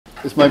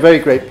It's my very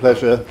great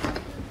pleasure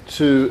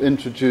to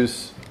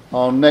introduce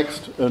our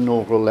next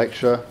inaugural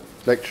lecturer,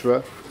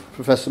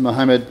 Professor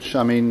Mohammed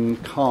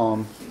Shamim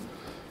Khan.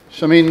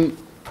 Shamim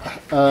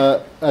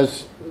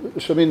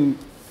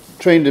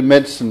trained in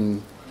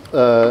medicine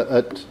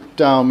at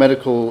Dow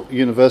Medical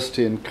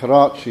University in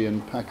Karachi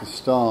in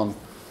Pakistan,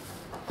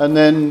 and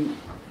then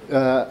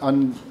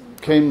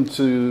came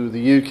to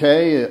the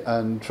UK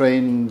and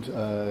trained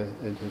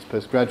in his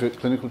postgraduate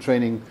clinical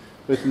training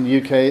both in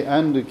the UK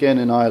and again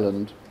in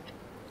Ireland.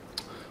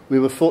 We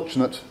were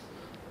fortunate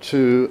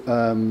to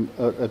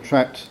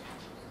attract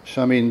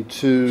Shamim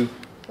to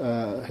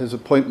his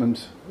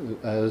appointment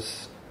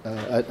as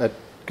at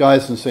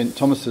Guy's and St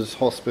Thomas's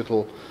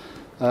Hospital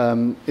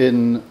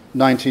in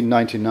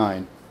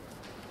 1999,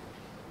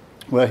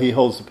 where he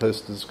holds the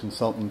post as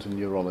consultant in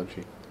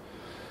neurology.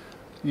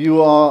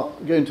 You are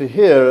going to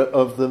hear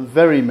of the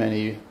very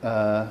many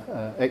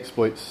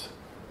exploits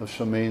of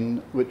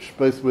Shamim, which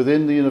both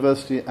within the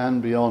university and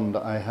beyond,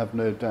 I have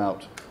no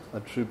doubt, a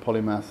true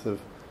polymath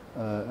of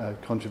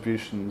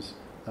contributions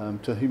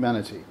to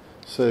humanity.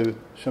 So,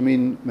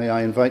 Shamim, may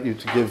I invite you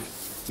to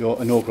give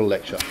your inaugural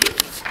lecture.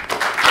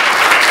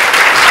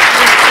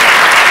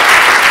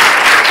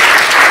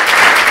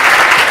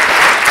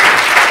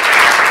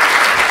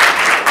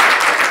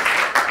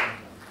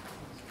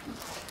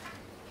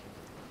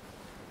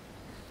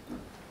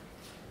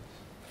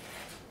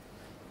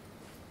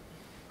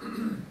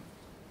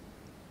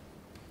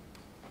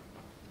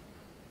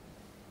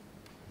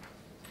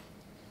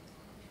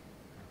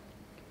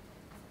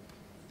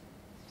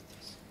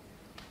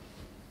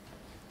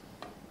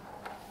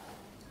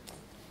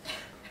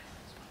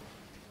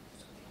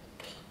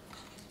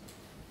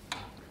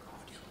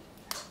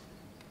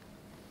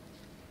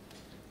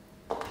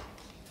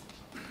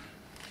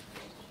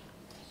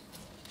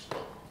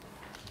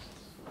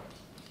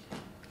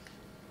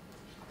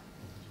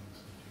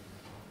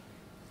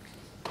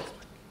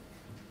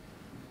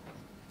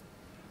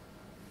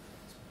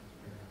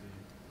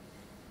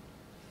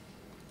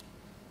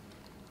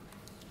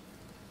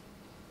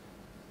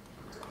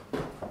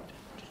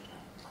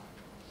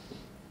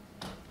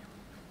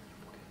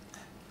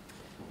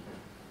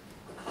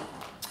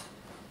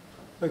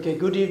 Okay,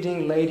 good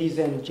evening, ladies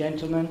and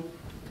gentlemen.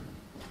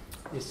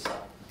 It's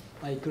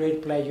my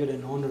great pleasure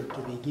and honor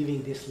to be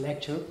giving this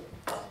lecture.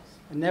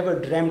 I never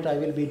dreamt I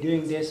will be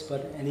doing this,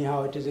 but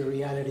anyhow, it is a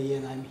reality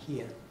and I'm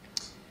here.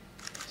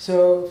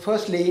 So,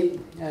 firstly,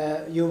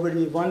 you will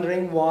be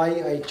wondering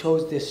why I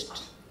chose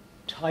this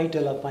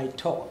title of my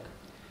talk.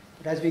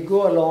 But as we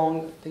go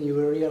along, I think you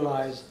will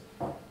realize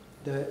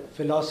the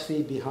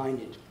philosophy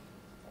behind it.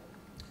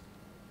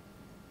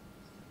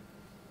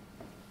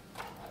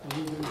 Are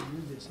you going to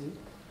use this, eh?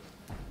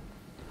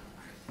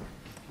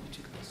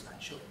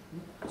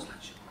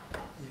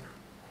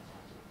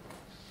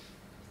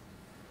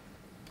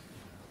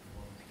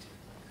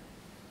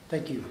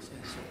 Thank you.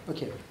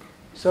 Okay.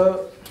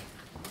 So,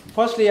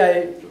 firstly,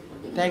 I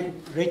thank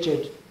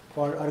Richard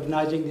for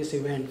organizing this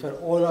event, for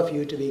all of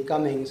you to be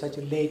coming such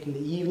late in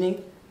the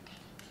evening.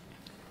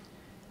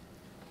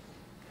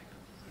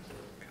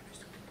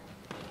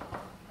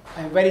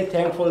 I'm very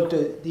thankful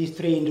to these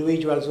three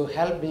individuals who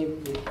helped me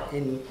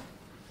in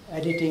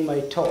editing my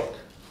talk.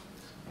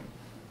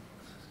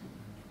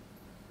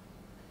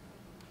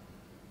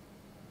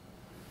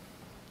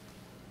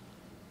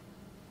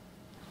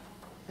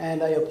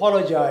 And I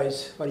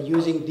apologize for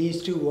using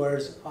these two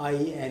words, I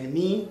and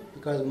me,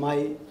 because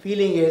my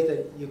feeling is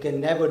that you can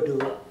never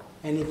do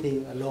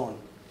anything alone.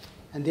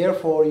 And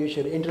therefore, you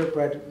should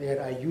interpret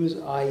where I use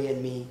I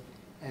and me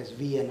as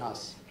we and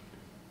us.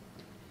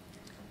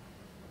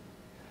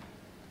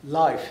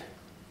 Life,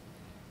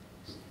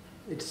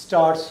 it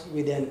starts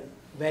with a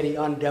very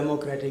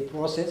undemocratic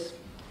process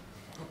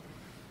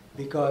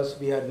because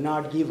we are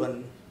not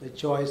given the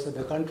choice of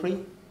the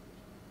country,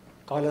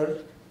 color,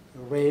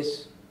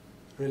 race,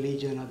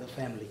 religion, or the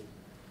family.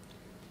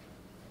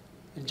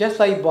 Just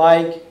like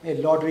buying a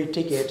lottery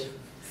ticket,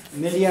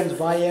 millions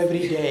buy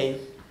every day,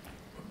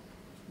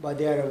 but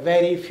there are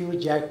very few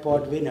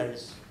jackpot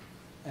winners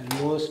and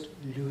most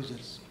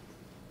losers.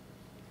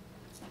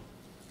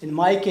 In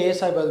my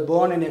case, I was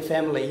born in a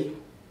family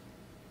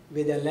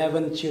with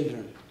 11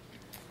 children.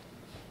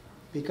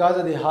 Because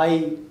of the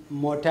high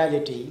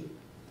mortality,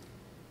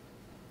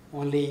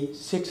 only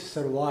 6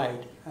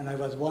 survived, and I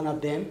was one of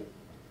them.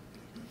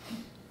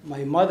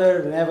 My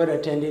mother never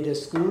attended a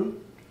school,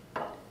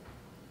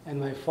 and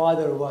my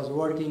father was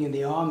working in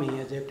the army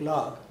as a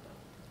clerk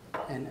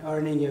and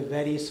earning a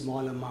very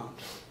small amount.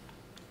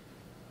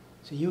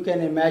 So you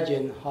can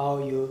imagine how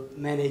you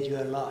manage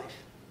your life.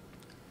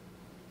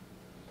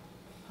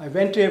 I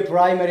went to a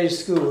primary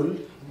school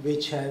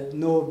which had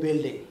no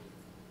building.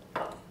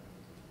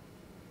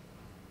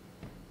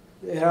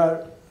 There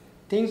are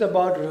things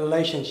about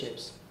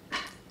relationships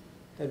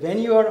that when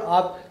you are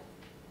up,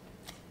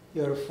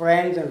 your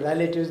friends and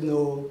relatives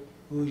know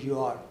who you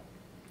are.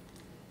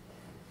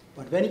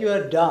 But when you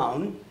are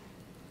down,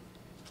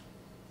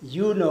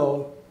 you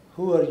know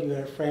who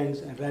your friends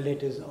and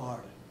relatives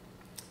are.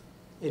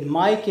 In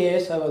my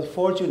case, I was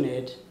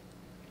fortunate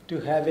to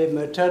have a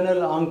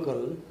maternal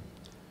uncle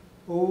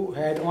who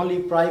had only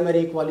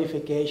primary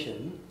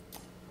qualification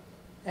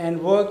and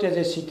worked as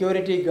a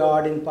security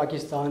guard in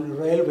Pakistan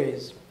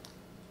Railways,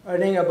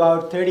 earning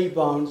about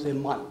 £30 a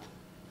month.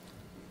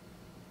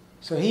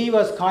 So he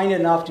was kind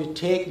enough to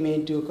take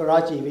me to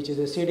Karachi, which is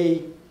a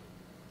city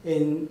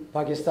in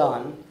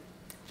Pakistan,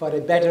 for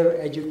a better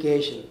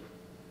education.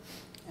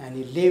 And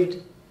he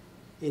lived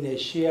in a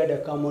shared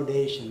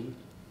accommodation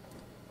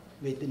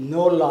with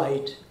no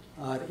light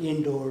or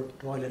indoor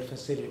toilet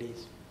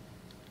facilities.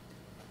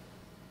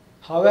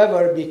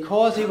 However,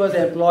 because he was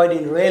employed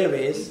in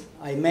railways,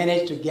 I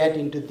managed to get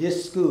into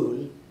this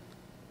school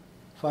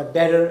for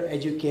better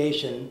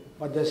education.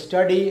 But the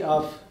study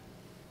of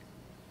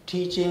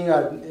teaching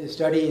or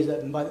study is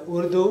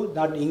Urdu,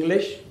 not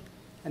English.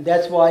 And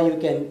that's why you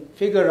can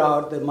figure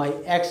out that my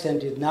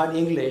accent is not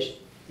English.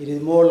 It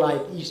is more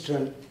like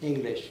Eastern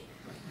English.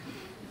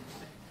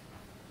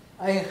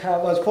 I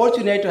was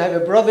fortunate to have a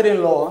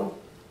brother-in-law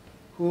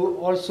who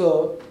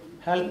also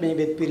helped me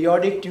with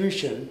periodic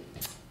tuition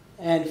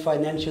and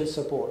financial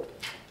support.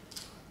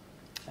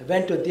 I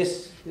went to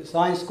this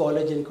science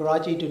college in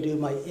Karachi to do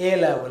my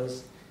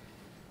A-levels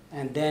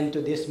and then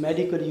to this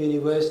medical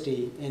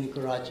university in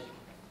Karachi.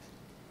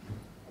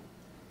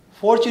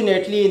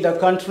 Fortunately, in the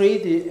country,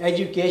 the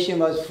education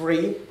was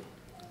free,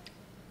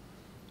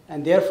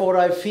 and therefore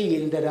I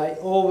feel that I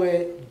owe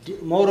a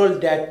moral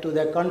debt to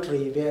the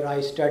country where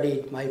I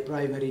studied my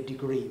primary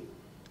degree.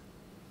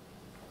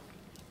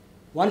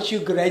 Once you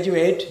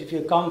graduate, if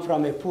you come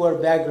from a poor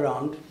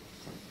background,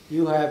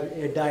 you have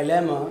a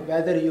dilemma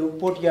whether you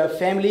put your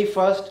family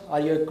first or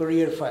your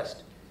career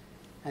first.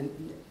 And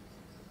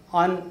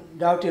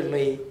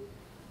undoubtedly,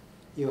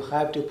 you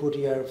have to put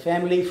your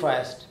family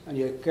first and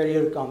your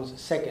career comes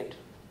second.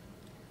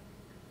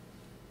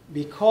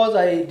 Because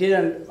I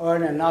didn't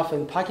earn enough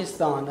in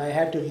Pakistan, I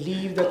had to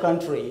leave the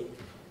country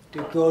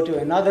to go to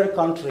another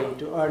country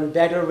to earn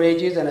better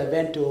wages, and I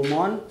went to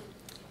Oman,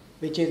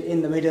 which is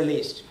in the Middle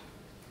East.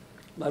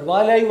 But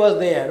while I was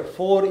there,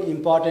 4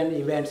 important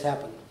events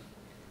happened.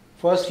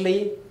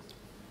 Firstly,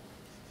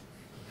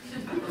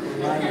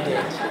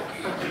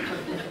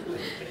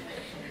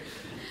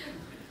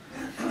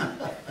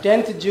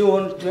 10th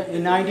June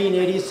in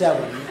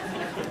 1987,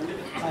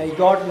 I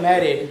got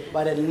married,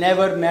 but I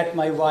never met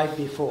my wife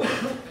before.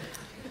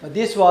 But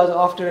this was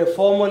after a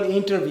formal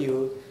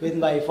interview with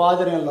my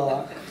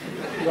father-in-law,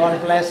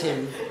 God bless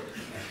him,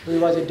 who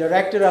was a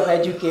director of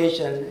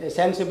education, a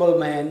sensible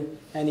man,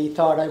 and he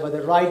thought I was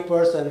the right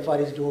person for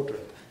his daughter.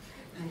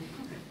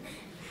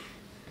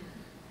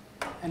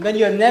 And when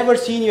you have never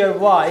seen your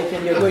wife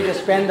and you're going to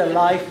spend a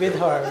life with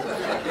her,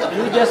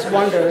 you just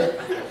wonder,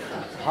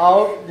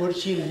 how would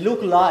she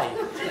look like?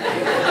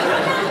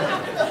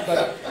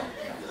 But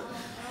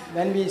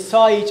when we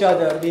saw each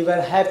other, we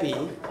were happy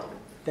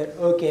that,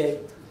 okay,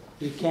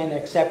 we can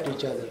accept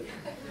each other.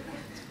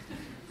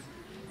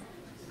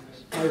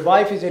 My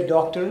wife is a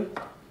doctor.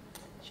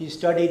 She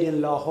studied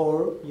in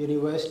Lahore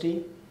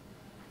University.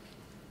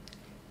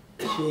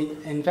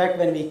 In fact,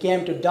 when we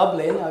came to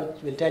Dublin, I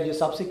will tell you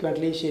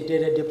subsequently, she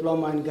did a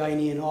diploma in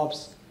gynae and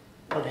obs,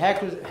 but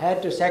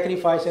had to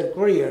sacrifice her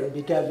career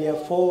because we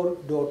have 4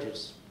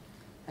 daughters.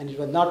 And it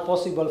was not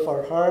possible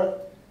for her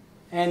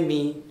and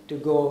me to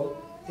go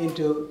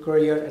into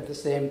career at the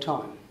same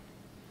time.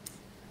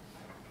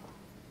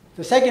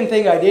 The second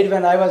thing I did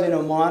when I was in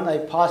Oman, I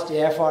passed the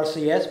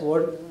FRCS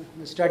board,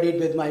 studied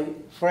with my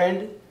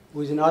friend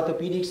who is an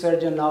orthopedic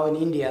surgeon now in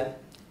India.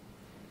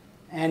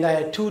 And I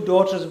had 2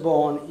 daughters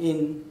born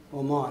in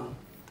Oman.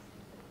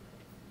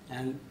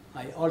 And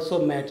I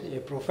also met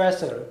a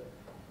professor,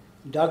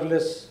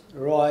 Douglas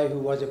Roy, who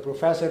was a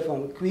professor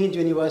from Queen's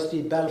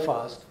University,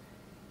 Belfast,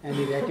 and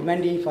he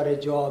recommended me for a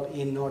job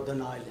in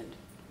Northern Ireland.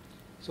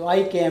 So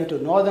I came to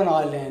Northern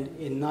Ireland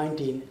in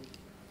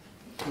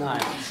 1909.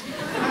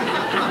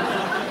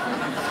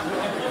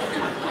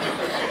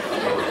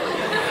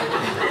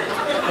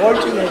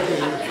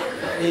 Fortunately,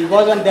 he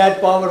wasn't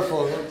that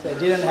powerful, so I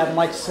didn't have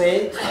much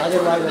say.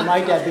 Otherwise, I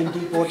might have been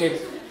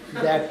deported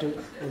back to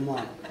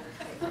Oman.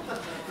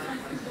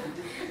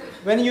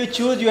 When you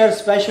choose your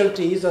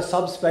specialties or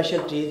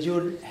subspecialties,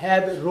 you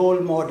have role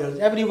models.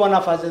 Every one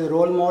of us is a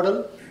role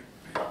model.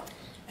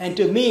 And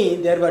to me,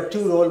 there were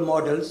 2 role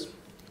models.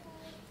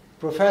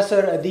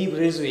 Professor Adib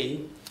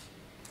Rizvi.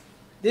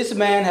 This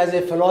man has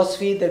a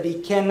philosophy that we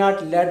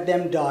cannot let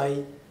them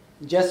die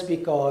just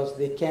because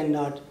they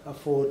cannot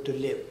afford to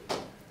live.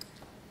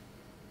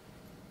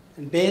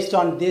 And based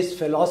on this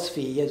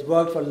philosophy, he has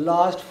worked for the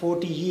last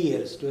 40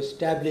 years to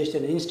establish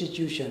an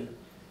institution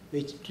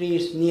which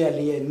treats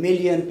nearly 1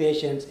 million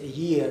patients a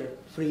year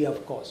free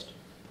of cost.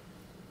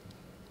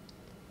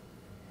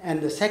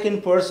 And the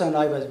second person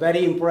I was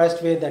very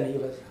impressed with, and he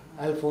was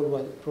helpful,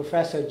 was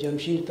Professor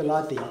Jamshid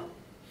Talati,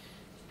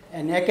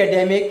 an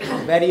academic,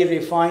 very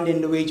refined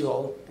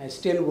individual, and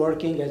still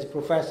working as a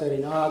professor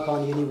in Aga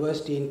Khan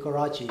University in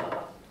Karachi.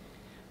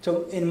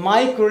 So in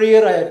my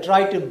career, I have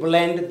tried to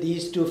blend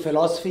these 2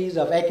 philosophies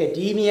of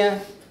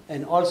academia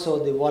and also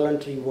the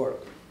voluntary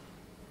work.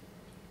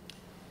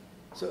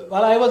 So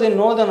while I was in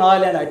Northern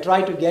Ireland, I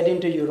tried to get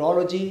into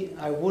urology.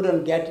 I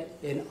wouldn't get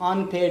an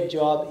unpaid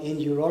job in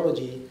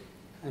urology,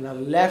 and I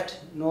left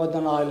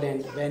Northern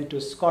Ireland, went to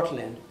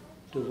Scotland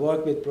to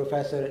work with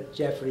Professor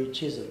Geoffrey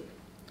Chisholm.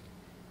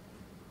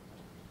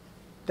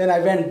 Then I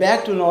went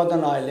back to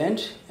Northern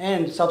Ireland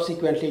and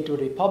subsequently to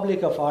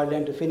Republic of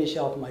Ireland to finish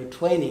off my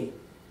training.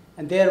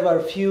 And there were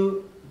a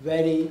few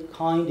very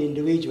kind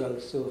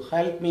individuals who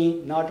helped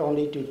me not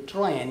only to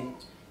train,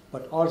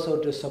 but also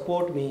to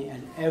support me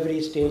in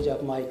every stage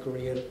of my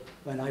career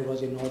when I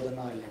was in Northern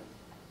Ireland.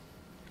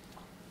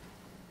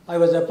 I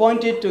was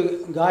appointed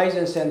to Guy's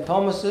and St.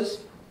 Thomas's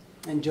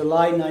in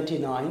July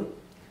 '99,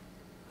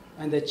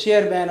 and the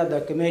chairman of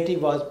the committee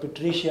was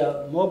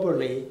Patricia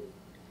Moberly.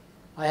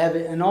 I have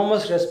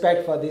enormous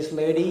respect for this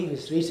lady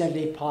who's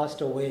recently passed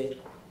away,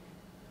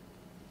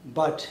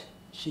 but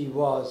she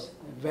was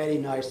a very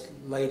nice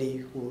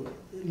lady who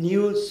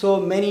knew so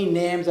many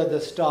names of the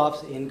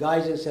staffs in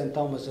Guy's and St.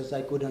 Thomas's,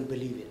 I couldn't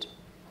believe it.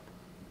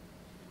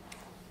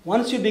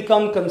 Once you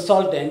become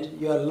consultant,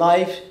 your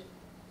life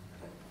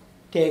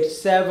takes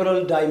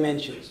several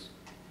dimensions.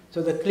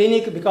 So the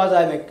clinic, because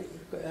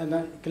I'm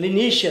a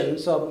clinician,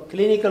 so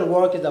clinical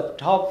work is the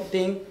top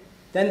thing,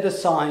 then the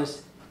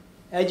science,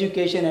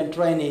 education and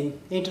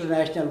training,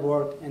 international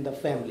work, and the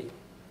family.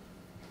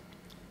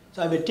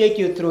 So I will take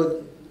you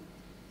through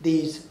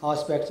these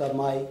aspects of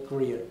my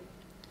career.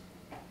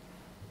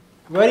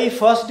 Very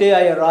first day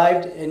I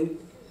arrived in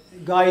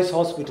Guy's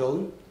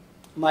Hospital,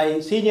 my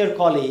senior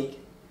colleague,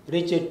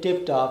 Richard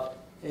Tiptoft,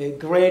 a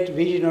great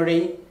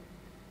visionary,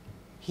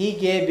 he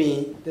gave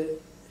me the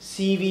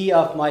CV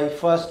of my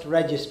first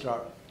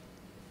registrar.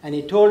 And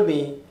he told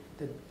me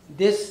that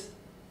this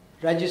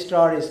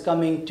registrar is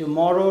coming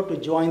tomorrow to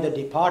join the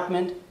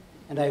department,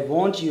 and I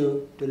want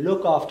you to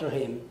look after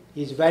him.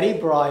 He's very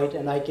bright,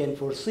 and I can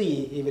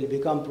foresee he will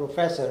become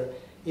professor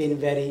in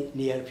very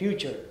near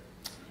future.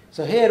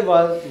 So here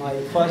was my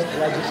first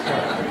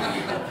registrar,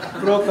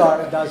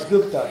 Prokar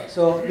Dasgupta.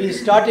 So we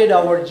started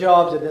our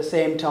jobs at the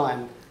same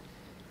time.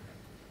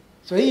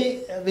 So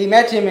we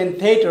met him in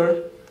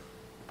theater,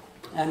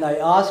 and I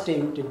asked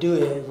him to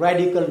do a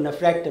radical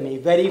nephrectomy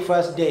very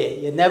first day.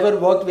 He had never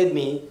worked with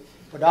me,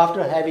 but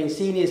after having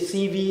seen his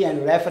CV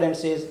and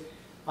references,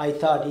 I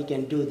thought he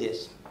can do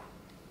this.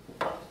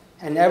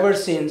 And ever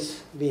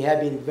since, we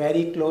have been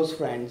very close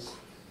friends,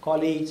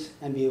 colleagues,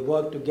 and we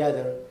worked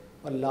together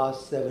for the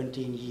last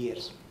 17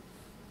 years.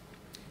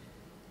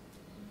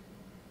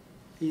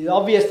 He's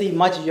obviously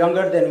much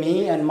younger than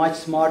me and much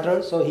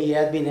smarter, so he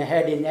has been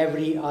ahead in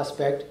every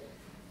aspect.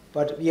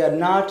 But we are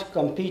not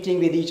competing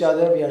with each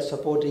other, we are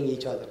supporting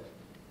each other.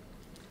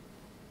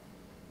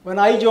 When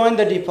I joined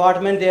the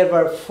department, there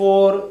were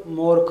 4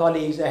 more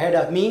colleagues ahead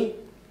of me.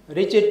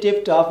 Richard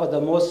Tiptoft was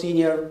the most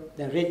senior,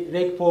 then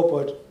Rick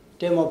Popert,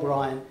 Tim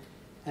O'Brien,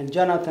 and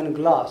Jonathan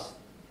Glass.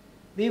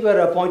 We were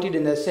appointed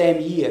in the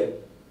same year,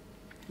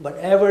 but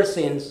ever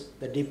since,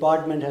 the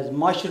department has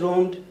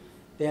mushroomed.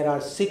 There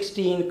are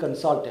 16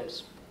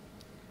 consultants.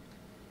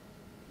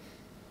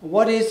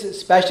 What is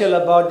special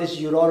about this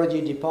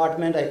urology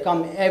department? I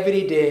come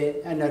every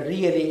day and I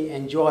really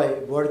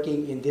enjoy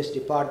working in this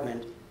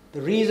department.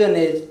 The reason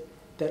is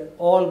that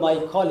all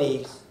my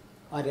colleagues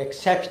are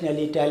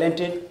exceptionally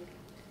talented,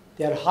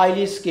 they are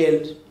highly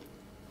skilled,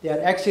 they are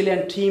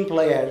excellent team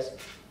players,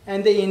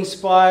 and they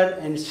inspire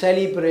and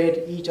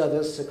celebrate each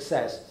other's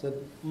success. So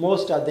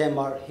most of them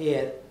are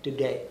here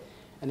today,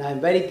 and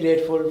I'm very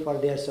grateful for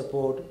their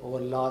support over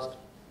the last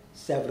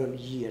several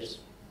years.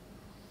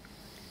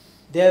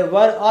 There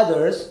were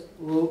others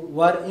who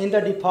were in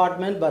the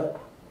department but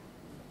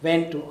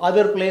went to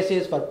other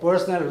places for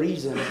personal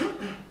reasons,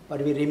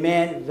 but we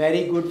remain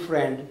very good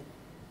friends.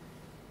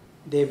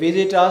 They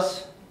visit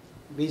us,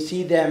 we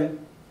see them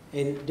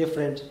in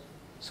different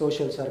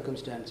social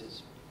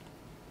circumstances.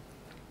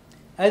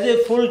 As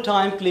a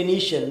full-time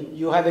clinician,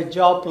 you have a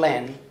job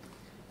plan,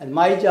 and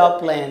my job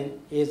plan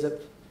is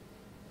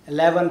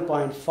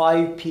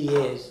 11.5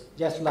 PAs,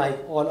 just like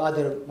all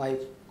other my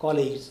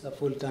colleagues, the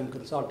full-time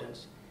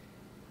consultants.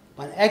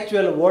 My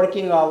actual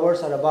working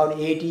hours are about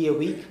 80 a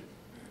week,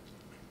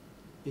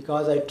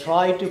 because I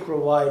try to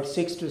provide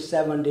 6 to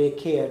 7 day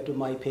care to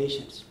my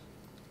patients.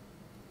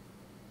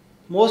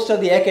 Most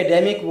of the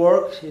academic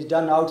work is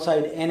done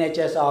outside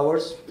NHS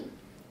hours,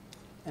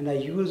 and I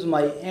use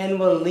my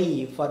annual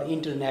leave for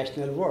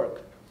international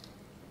work.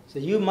 So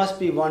you must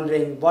be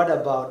wondering, what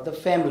about the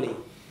family?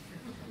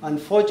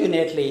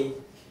 Unfortunately,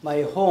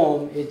 my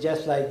home is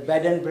just like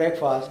bed and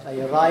breakfast.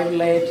 I arrive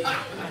late,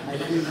 I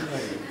leave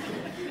early.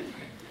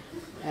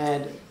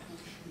 And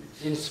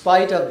in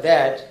spite of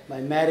that,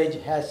 my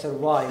marriage has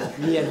survived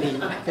nearly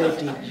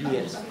 30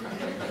 years.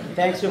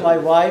 Thanks to my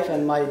wife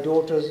and my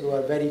daughters who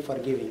are very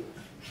forgiving.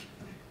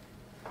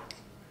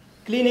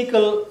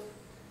 Clinical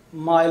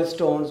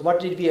milestones,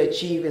 what did we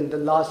achieve in the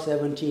last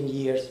 17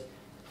 years?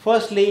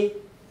 Firstly,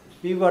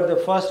 we were the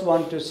first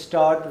one to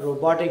start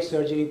robotic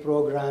surgery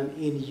program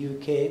in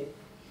UK.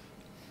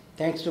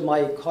 Thanks to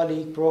my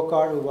colleague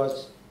Prokar, who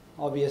was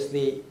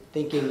obviously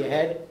thinking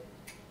ahead.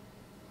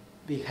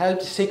 We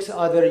helped 6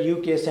 other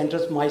UK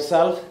centres,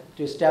 myself,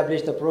 to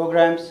establish the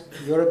programs,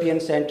 European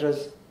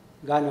centres,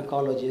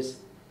 gynecologists.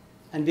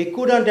 And we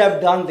couldn't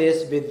have done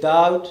this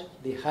without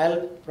the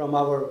help from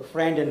our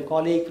friend and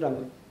colleague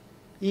from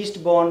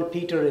Eastbourne,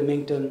 Peter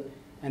Remington,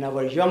 and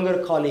our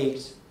younger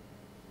colleagues,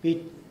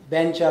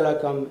 Ben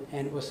Chalakam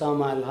and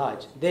Osama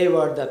Al-Haj. They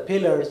were the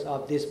pillars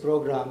of this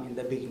program in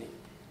the beginning.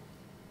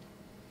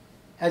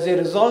 As a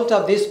result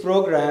of this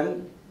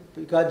program,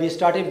 because we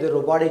started the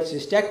robotic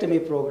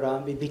cystectomy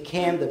program, we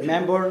became the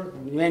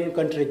main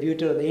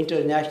contributor of the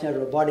International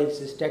Robotic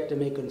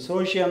Cystectomy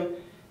Consortium,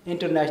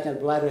 International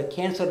Bladder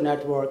Cancer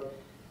Network,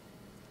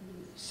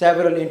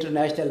 several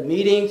international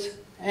meetings,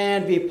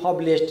 and we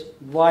published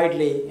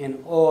widely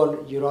in all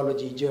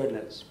urology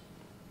journals.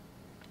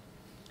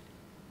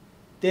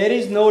 There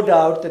is no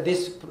doubt that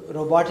this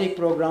robotic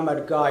program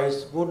at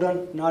Guy's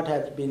would not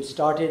have been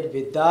started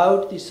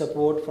without the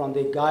support from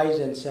the Guy's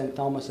and St.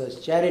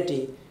 Thomas's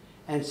charity,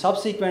 and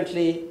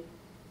subsequently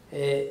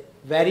a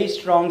very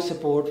strong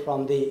support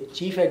from the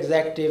chief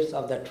executives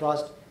of the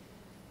trust,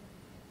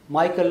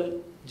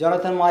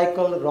 Jonathan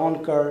Michael,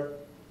 Ron Kerr,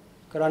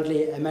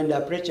 currently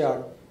Amanda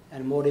Pritchard,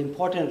 and more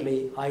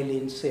importantly,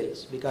 Eileen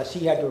Sills, because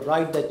she had to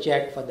write the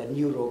check for the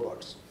new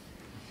robots.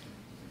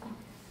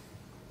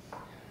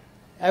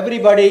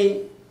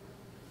 Everybody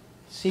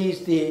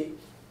sees the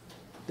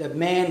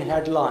main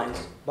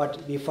headlines,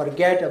 but we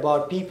forget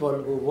about people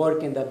who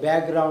work in the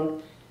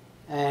background,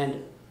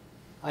 and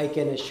I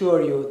can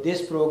assure you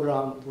this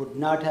program would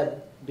not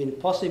have been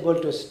possible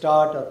to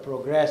start or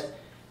progress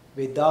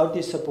without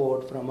the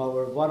support from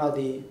one of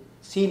the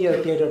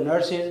senior theatre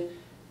nurses,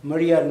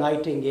 Maria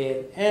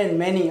Nightingale, and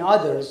many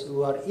others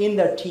who are in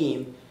the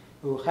team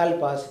who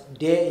help us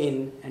day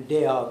in and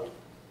day out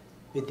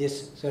with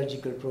this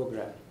surgical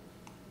program.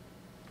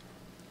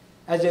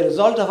 As a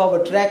result of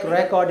our track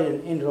record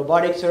in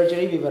robotic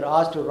surgery, we were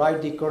asked to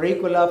write the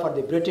curricula for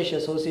the British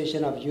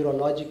Association of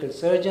Urological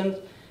Surgeons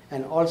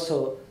and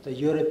also the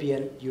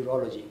European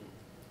Urology.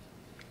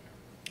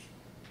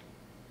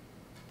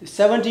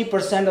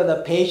 70% of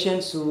the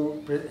patients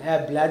who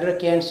have bladder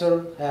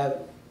cancer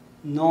have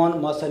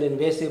non-muscle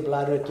invasive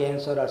bladder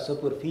cancer or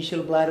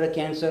superficial bladder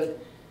cancer.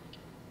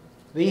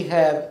 We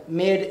have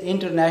made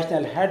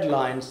international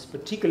headlines,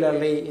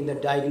 particularly in the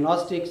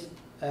diagnostics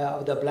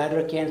of the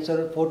bladder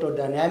cancer,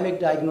 photodynamic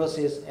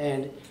diagnosis,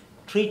 and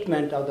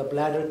treatment of the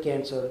bladder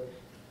cancer,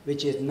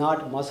 which is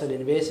not muscle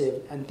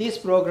invasive. And this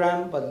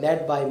program was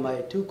led by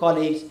my 2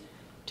 colleagues,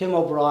 Tim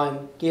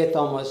O'Brien, Kay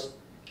Thomas,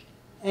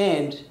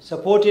 and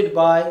supported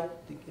by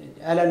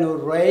Eleanor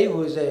Ray,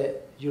 who is a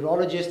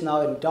urologist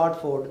now in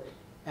Dartford,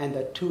 and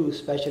the 2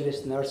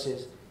 specialist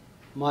nurses,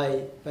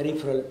 my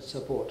peripheral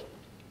support.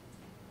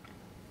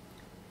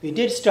 We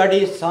did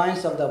study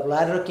science of the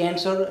bladder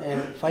cancer,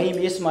 and Fahim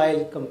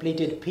Ismail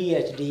completed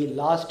PhD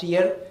last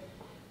year.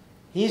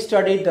 He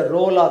studied the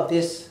role of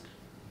this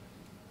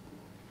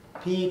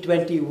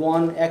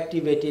P21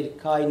 activated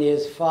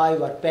kinase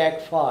 5 or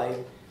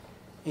PAC5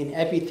 in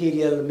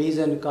epithelial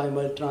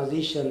mesenchymal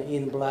transition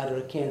in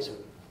bladder cancer.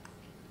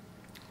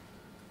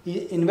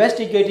 He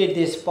investigated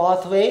this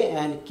pathway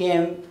and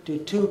came to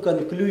 2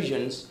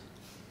 conclusions: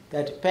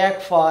 that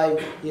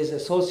PAC5 is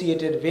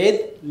associated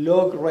with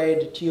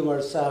low-grade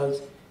tumor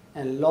cells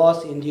and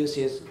loss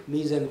induces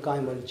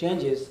mesenchymal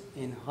changes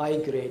in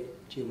high-grade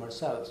tumor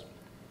cells.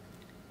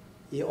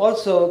 He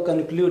also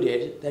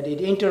concluded that it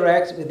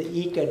interacts with the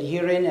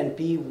E-cadherin and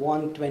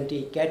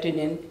P120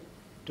 catenin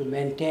to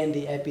maintain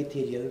the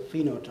epithelial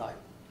phenotype.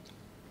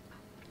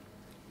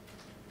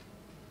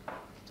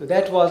 So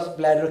that was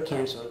bladder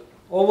cancer.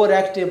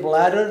 Overactive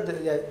bladder,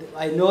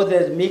 I know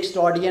there's mixed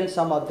audience,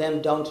 some of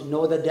them don't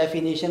know the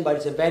definition, but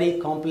it's a very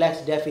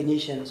complex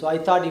definition. So I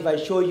thought if I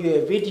show you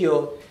a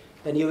video,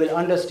 then you will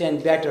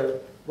understand better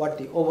what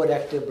the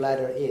overactive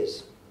bladder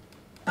is.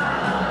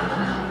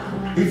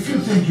 If you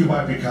think you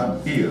might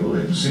become ill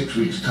in 6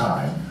 weeks'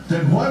 time,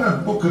 then why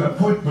not book an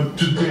appointment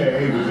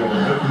today with your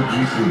local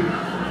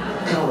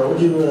GP? Carla, would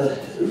you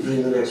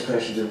bring the next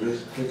patient in,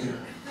 please? Thank you.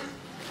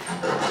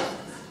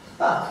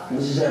 Ah,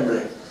 Mrs.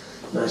 Emery.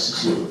 Nice to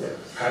see you again.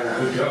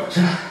 Hello,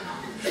 Doctor.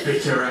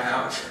 Spit her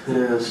out.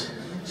 Yes.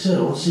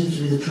 So, what seems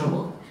to be the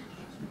trouble?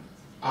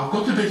 I've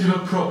got a bit of a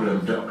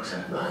problem,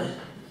 Doctor. Right.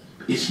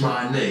 It's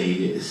my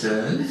knee. It's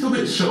a little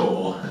bit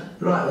sore.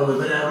 Right, well, we've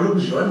been out of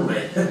rooms, haven't we?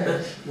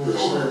 We'll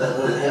slow that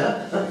one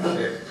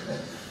here.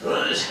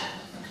 Right.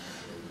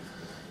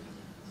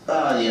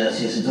 Ah, yes,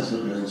 it does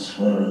look a little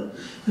swollen.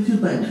 Have you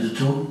banged it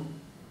at all?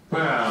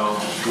 Well,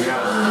 we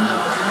are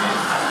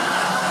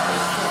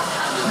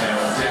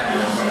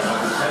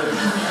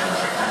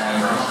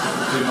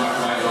too much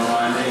weight on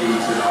my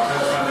knees, and I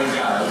felt something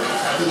go.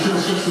 You sure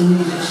it's just the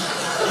knee that's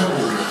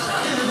trouble with it?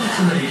 It's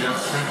a knee,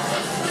 Doctor.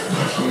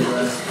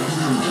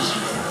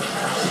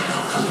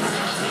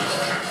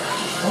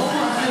 Oh,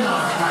 I feel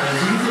like pain.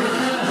 Do you get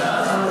Canada?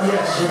 Oh,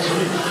 yes, it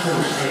is, of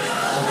course.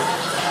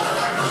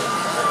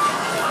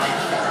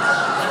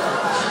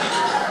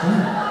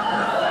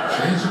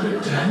 It's a bit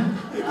damp.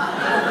 Yeah.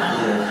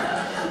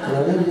 Well,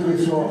 I'm going to give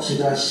you some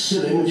oxidized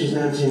psyllium, which is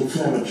an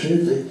anti-inflammatory.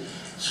 The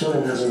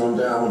swelling hasn't gone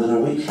down within a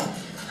week.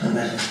 Come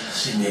back and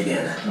see me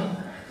again. Oh,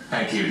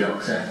 thank you,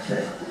 Doctor.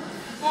 Okay.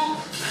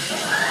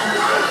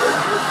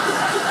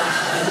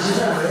 Is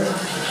it okay?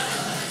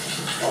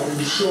 Are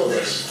you sure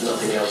there's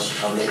nothing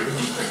else on there? I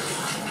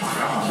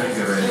can't think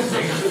of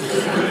anything.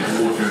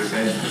 Water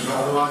extension,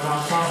 rather like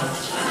our father.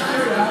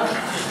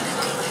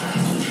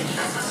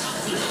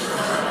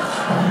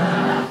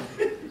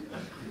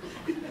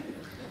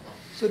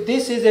 So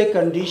this is a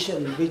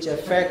condition which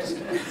affects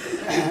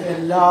a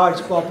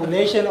large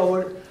population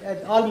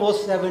at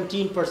almost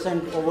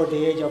 17% over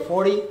the age of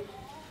 40,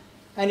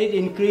 and it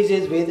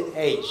increases with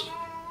age.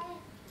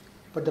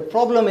 But the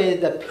problem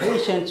is the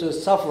patients who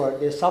suffer,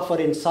 they suffer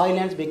in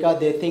silence because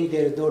they think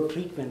there is no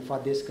treatment for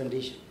this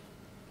condition.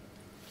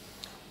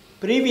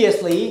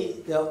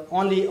 Previously, the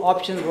only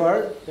options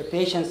were the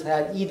patients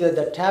had either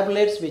the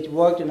tablets, which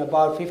worked in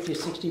about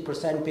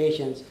 50-60%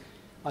 patients,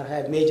 or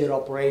had major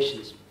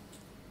operations.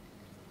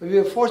 We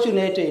were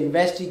fortunate to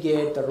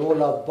investigate the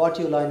role of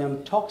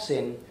botulinum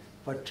toxin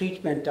for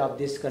treatment of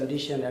this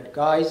condition at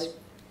Guy's.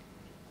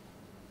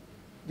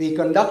 We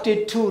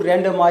conducted 2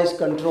 randomized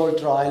controlled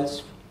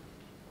trials.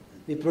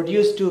 We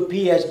produced 2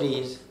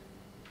 PhDs,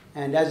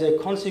 and as a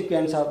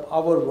consequence of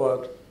our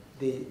work,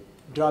 the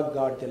drug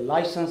got the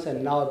license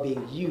and now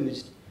being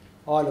used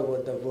all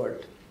over the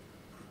world.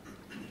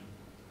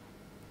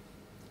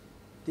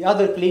 The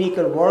other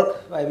clinical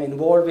work I'm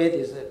involved with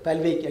is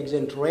pelvic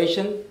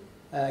exenteration.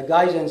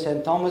 Guy's and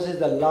St. Thomas is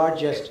the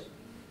largest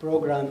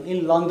program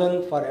in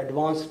London for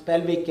advanced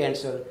pelvic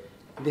cancer.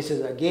 This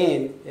is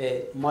again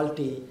a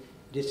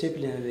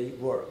multidisciplinary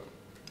work.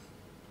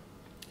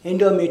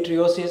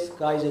 Endometriosis,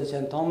 Guy's and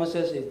St.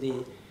 Thomas's is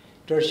the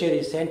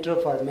tertiary center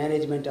for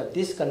management of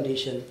this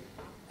condition,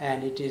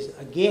 and it is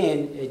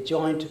again a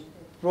joint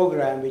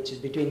program which is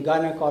between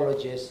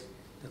gynecologists,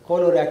 the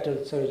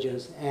colorectal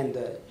surgeons, and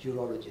the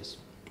urologists.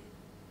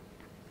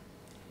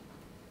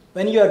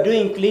 When you are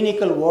doing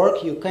clinical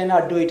work, you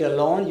cannot do it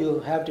alone.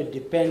 You have to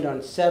depend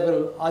on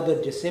several other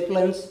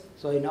disciplines.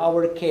 So in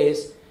our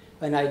case,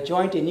 when I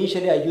joined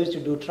initially, I used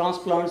to do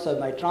transplants, so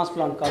my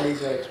transplant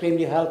colleagues were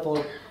extremely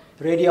helpful.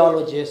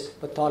 Radiologists,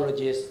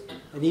 pathologists,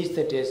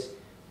 anesthetists,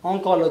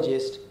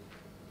 oncologists,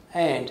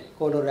 and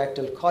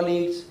colorectal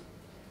colleagues,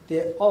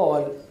 they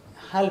all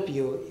help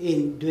you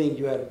in doing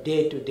your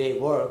day-to-day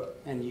work,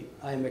 and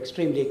I'm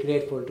extremely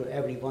grateful to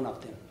every one of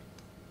them.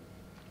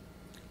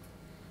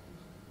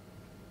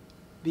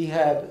 We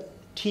have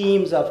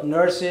teams of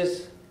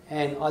nurses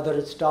and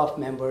other staff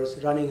members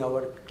running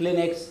our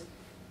clinics,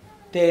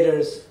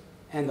 theaters,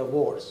 and the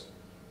wards.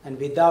 And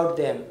without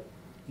them,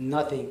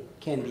 nothing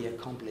can be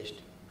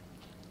accomplished.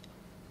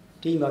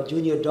 Team of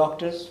junior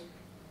doctors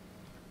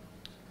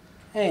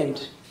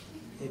and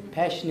a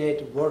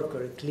passionate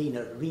worker,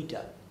 cleaner,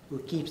 Rita, who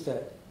keeps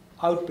the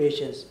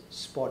outpatients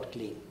spot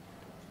clean.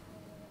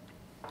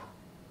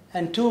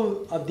 And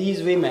 2 of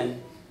these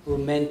women who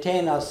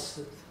maintain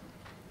us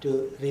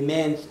to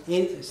remain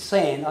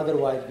sane,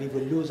 otherwise we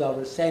will lose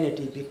our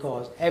sanity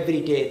because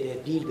every day they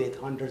deal with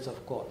hundreds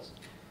of calls.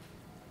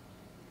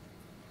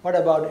 What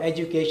about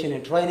education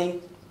and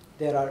training?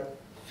 There are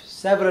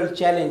several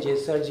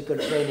challenges surgical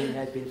training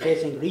has been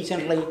facing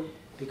recently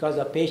because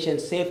of patient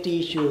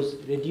safety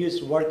issues,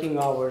 reduced working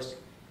hours,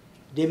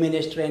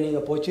 diminished training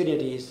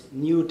opportunities,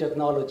 new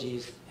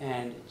technologies,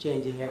 and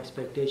changing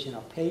expectation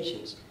of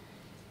patients.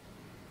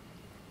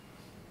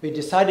 We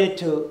decided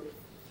to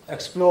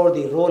explore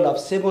the role of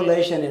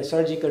simulation in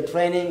surgical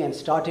training and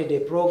started a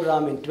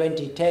program in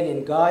 2010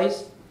 in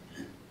Guy's.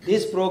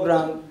 This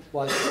program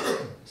was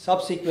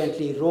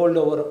subsequently rolled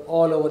over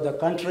all over the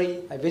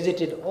country. I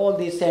visited all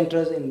these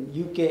centers in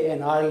UK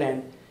and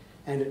Ireland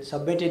and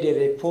submitted a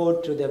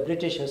report to the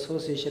British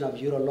Association of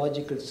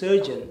Urological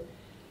Surgeons,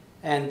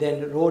 and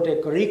then wrote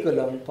a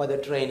curriculum for the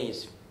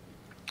trainees,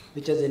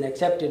 which has been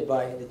accepted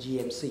by the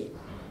GMC.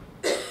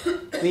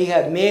 We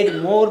have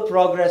made more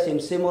progress in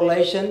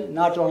simulation,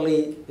 not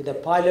only with the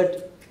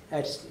pilot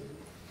at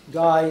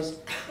Guy's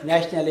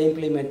national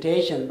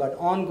implementation, but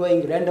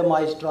ongoing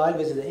randomized trial,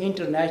 which is an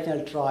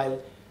international trial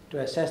to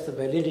assess the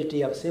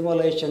validity of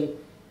simulation.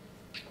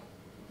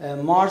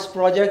 Mars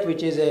project,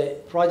 which is a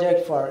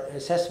project for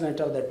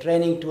assessment of the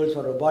training tools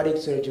for robotic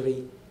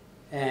surgery,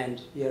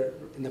 and we are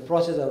in the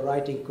process of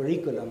writing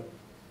curriculum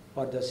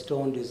for the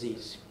stone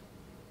disease.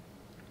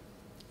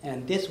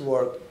 And this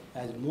work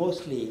has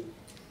mostly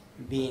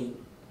been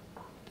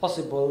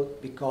possible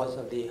because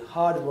of the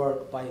hard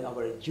work by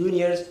our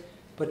juniors,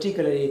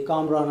 particularly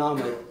Kamran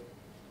Ahmed,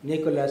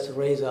 Nicholas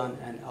Rezan,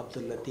 and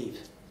Abdul Latif.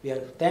 We are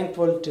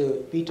thankful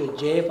to Peter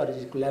J. for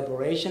his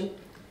collaboration.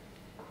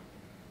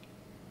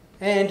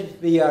 And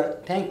we are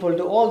thankful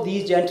to all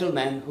these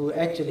gentlemen who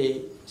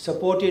actually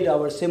supported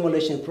our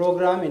simulation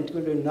program,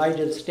 including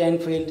Nigel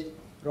Stanfield,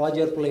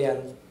 Roger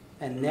Pleyel,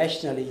 and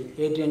nationally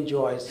Adrian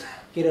Joyce,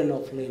 Kiran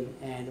O'Flynn,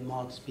 and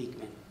Mark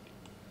Speakman.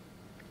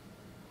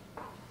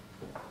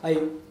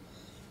 I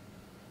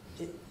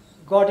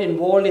got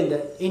involved in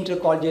the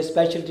Intercollegiate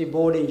Specialty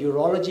Board in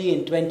Urology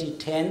in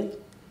 2010.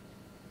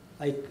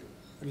 I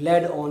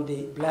led on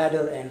the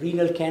bladder and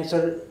renal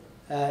cancer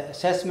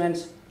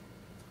assessments.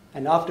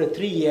 And after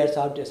 3 years,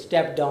 I had to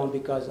step down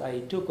because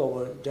I took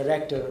over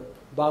Director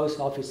Bau's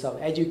Office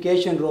of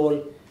Education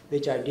role,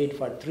 which I did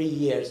for 3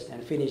 years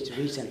and finished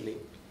recently.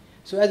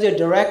 So as a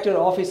Director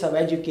Office of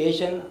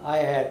Education, I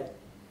had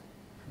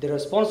the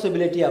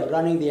responsibility of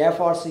running the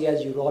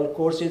FRCS Ural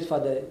courses for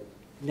the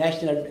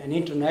national and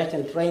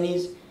international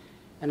trainees,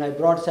 and I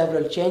brought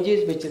several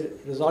changes which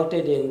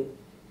resulted in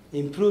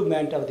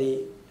improvement of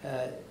the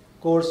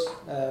course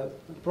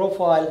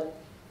profile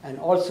and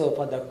also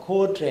for the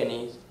core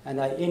trainees, and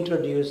I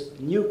introduced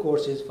new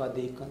courses for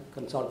the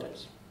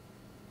consultants.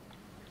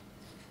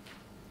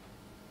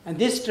 And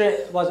this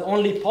was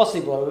only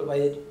possible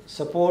by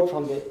support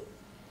from the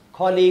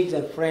colleagues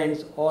and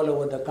friends all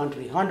over the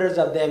country. Hundreds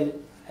of them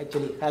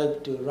actually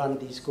helped to run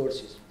these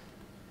courses.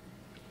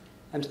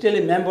 I'm still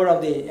a member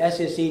of the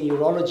SAC in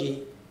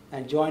Urology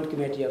and Joint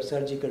Committee of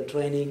Surgical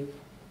Training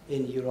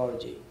in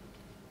Urology.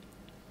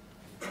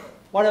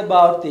 What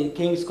about the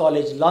King's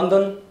College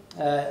London?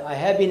 I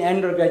have been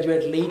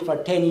undergraduate lead for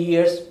 10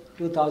 years,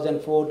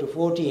 2004 to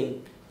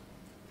 14.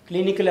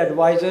 Clinical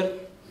advisor,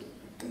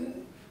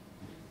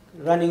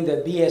 running the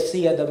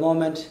BSc at the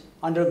moment,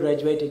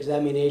 undergraduate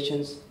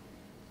examinations.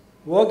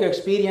 Work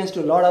experience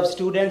to a lot of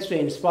students to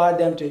inspire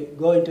them to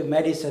go into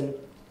medicine.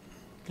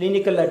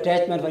 Clinical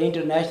attachment for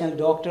international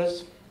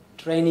doctors,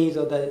 trainees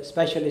or the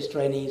specialist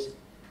trainees,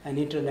 and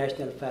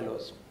international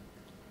fellows.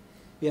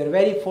 We are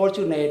very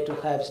fortunate to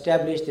have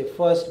established the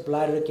first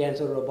bladder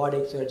cancer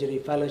robotic surgery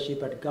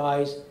fellowship at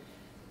Guy's.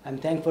 I'm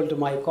thankful to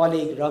my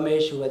colleague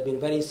Ramesh, who has been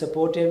very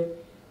supportive,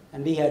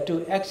 and we had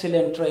 2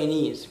 excellent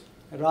trainees,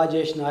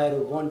 Rajesh Nair,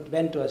 who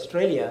went to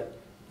Australia,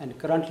 and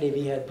currently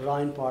we had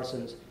Brian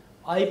Parsons.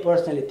 I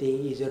personally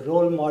think he is a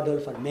role model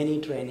for many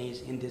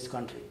trainees in this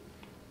country.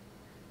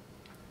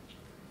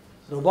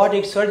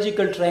 Robotic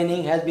surgical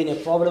training has been a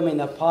problem in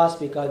the past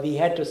because we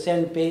had to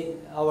send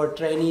our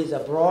trainees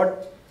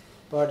abroad.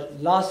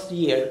 But last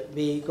year,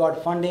 we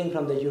got funding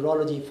from the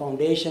Urology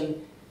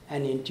Foundation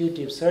and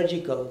Intuitive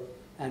Surgical,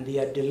 and we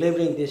are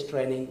delivering this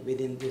training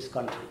within this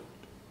country.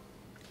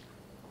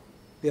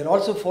 We are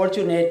also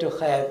fortunate to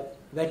have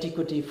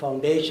Veticuti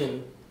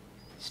Foundation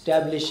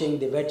establishing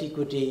the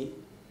Veticuti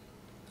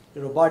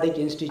Robotic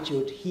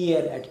Institute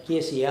here at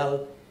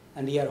KCL,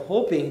 and we are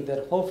hoping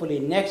that hopefully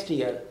next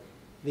year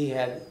we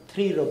have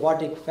 3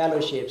 robotic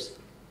fellowships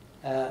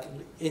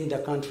in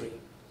the country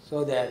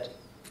so that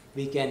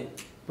we can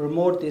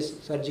promote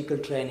this surgical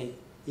training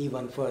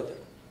even further.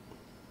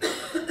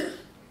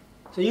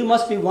 So you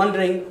must be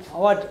wondering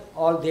what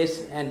all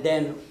this, and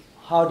then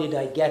how did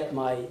I get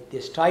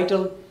this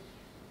title?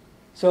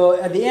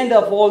 So at the end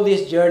of all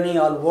this journey,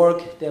 all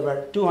work, there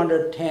were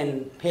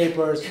 210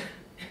 papers,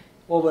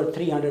 over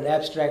 300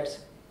 abstracts,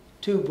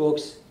 2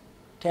 books,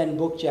 10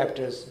 book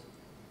chapters,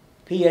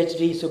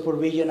 PhD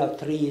supervision of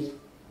 3,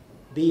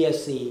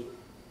 BSc,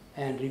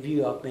 and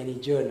review of many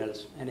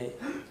journals, and an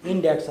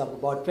index of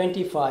about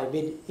 25.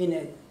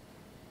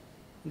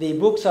 The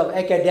books of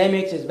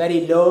academics is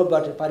very low,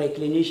 but for a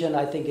clinician,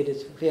 I think it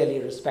is fairly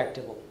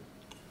respectable.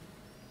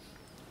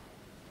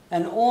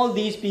 And all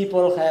these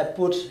people have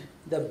put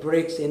the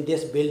bricks in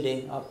this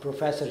building of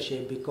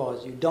professorship,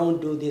 because you don't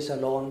do this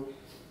alone,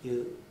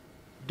 you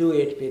do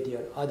it with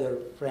your other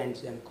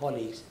friends and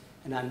colleagues.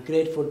 And I'm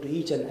grateful to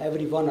each and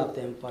every one of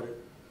them for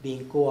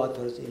being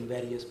co-authors in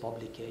various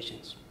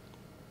publications.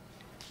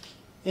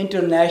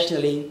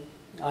 Internationally,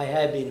 I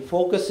have been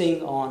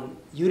focusing on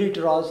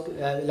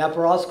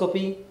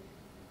laparoscopy,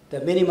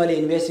 the minimally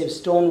invasive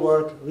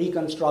stonework,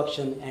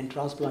 reconstruction, and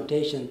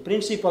transplantation,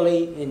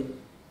 principally in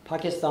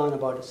Pakistan,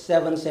 about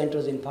 7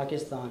 centers in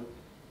Pakistan,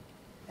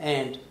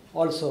 and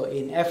also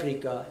in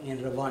Africa, in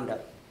Rwanda.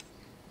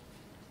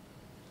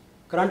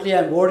 Currently,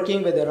 I'm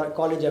working with the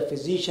College of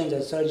Physicians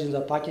and Surgeons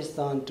of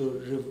Pakistan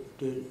to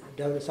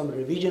develop some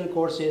revision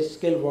courses,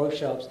 skill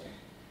workshops,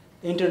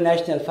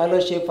 international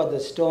fellowship for the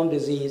stone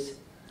disease,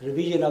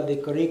 revision of the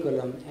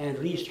curriculum, and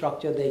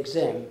restructure the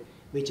exam,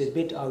 which is a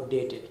bit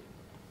outdated.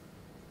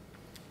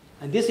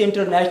 And this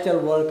international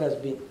work has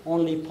been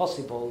only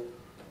possible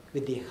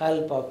with the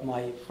help of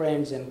my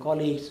friends and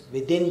colleagues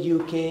within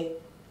UK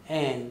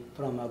and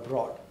from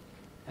abroad.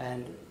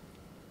 And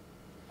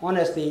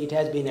honestly, it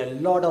has been a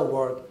lot of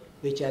work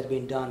which has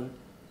been done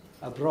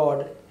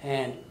abroad,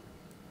 and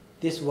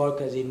this work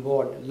has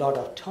involved a lot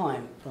of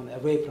time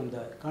away from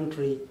the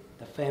country,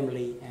 the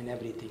family, and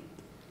everything.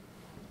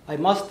 I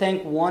must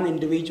thank one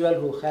individual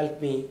who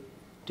helped me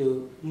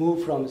to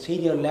move from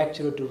senior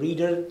lecturer to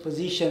reader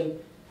position,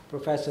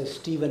 Professor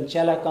Stephen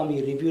Chalakam.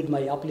 He reviewed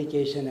my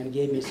application and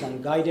gave me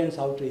some guidance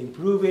how to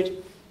improve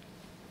it.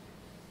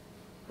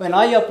 When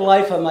I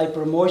applied for my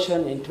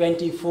promotion in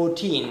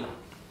 2014,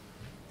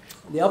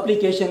 the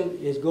application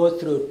goes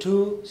through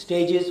 2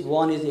 stages.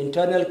 One is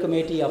internal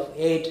committee of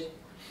 8,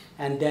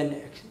 and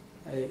then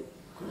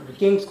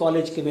King's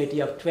College committee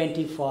of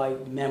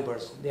 25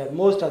 members.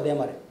 Most of them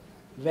are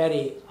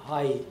very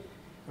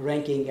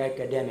high-ranking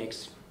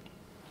academics.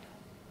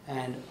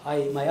 And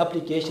my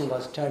application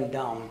was turned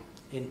down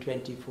in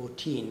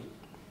 2014.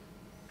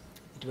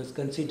 It was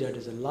considered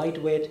as a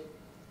lightweight,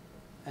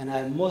 and I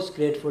am most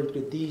grateful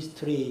to these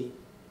three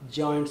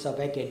giants of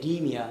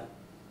academia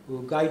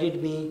who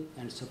guided me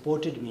and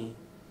supported me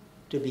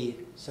to be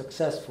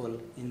successful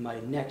in my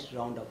next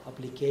round of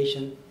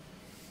application,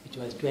 which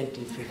was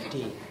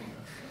 2015.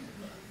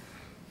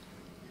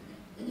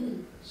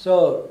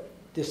 So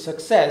the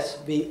success,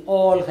 we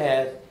all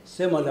have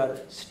similar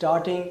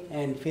starting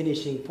and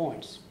finishing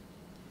points.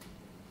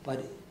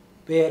 But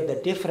where the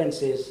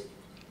difference is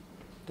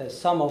that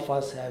some of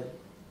us have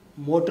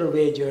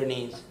motorway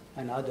journeys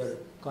and other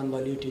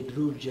convoluted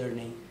route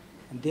journey,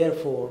 and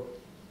therefore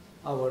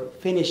our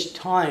finish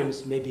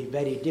times may be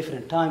very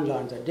different.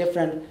 Timelines are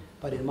different,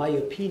 but in my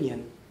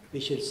opinion, we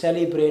should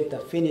celebrate the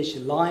finish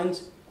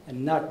lines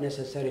and not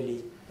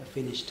necessarily the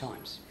finish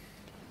times.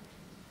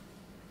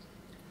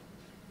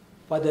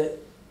 For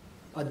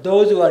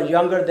those who are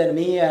younger than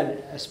me and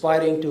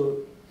aspiring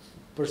to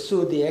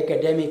pursue the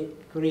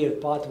academic career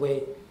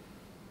pathway,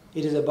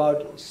 it is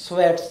about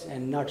sweats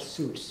and not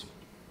suits.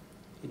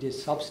 It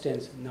is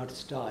substance, not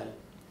style.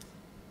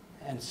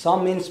 And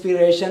some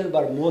inspiration,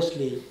 but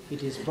mostly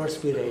it is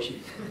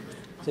perspiration.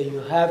 So you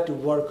have to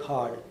work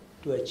hard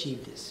to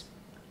achieve this.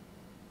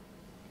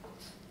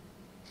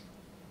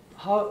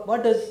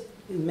 What does it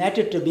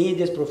matter to me,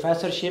 this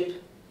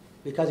professorship?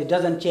 Because it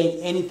doesn't change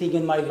anything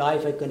in my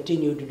life. I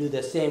continue to do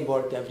the same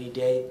work every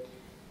day.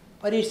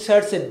 But it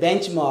sets a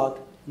benchmark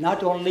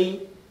not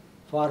only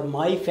for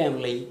my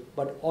family,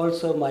 but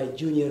also my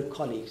junior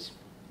colleagues.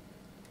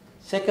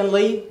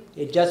 Secondly,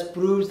 it just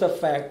proves the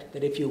fact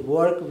that if you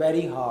work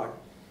very hard,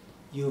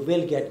 you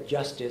will get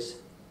justice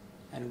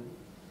and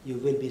you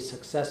will be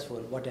successful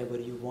whatever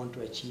you want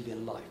to achieve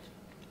in life.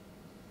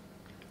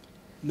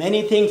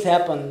 Many things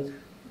happen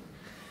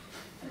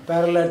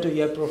parallel to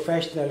your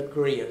professional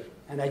career,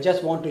 and I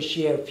just want to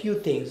share a few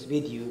things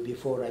with you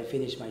before I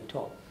finish my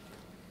talk.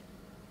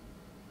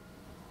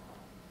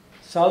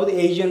 South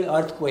Asian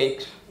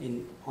earthquake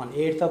on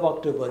 8th of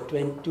October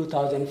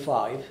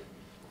 2005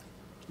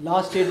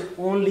 lasted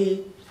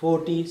only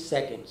 40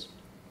 seconds,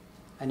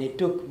 and it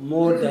took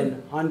more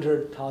than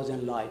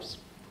 100,000 lives.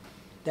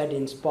 That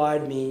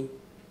inspired me,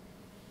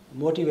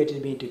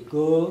 motivated me to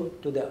go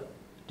to the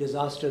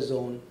disaster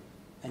zone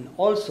and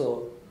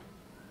also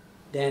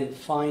then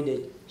find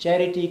a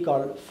charity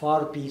called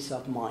For Peace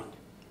of Mind.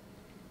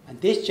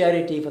 And this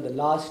charity for the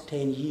last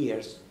 10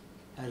 years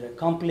has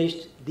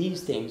accomplished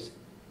these things: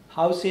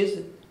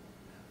 houses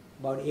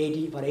for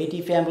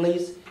 80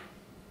 families,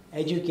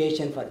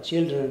 education for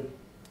children,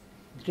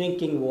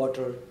 drinking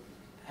water,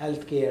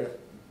 healthcare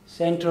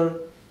center,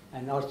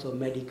 and also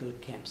medical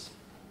camps.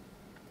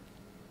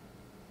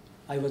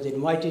 I was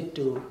invited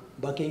to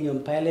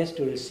Buckingham Palace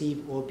to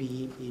receive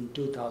OBE in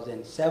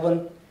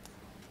 2007.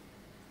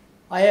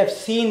 I have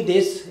seen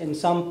this in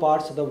some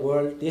parts of the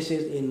world. This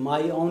is in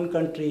my own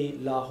country,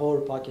 Lahore,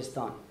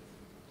 Pakistan.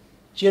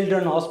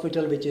 Children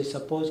Hospital, which is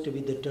supposed to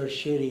be the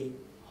tertiary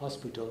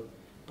hospital,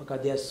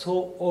 because they are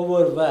so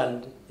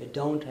overwhelmed, they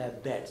don't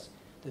have beds,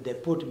 that they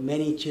put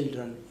many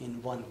children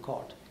in one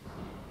cot.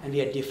 And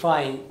we are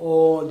defying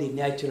all the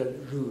natural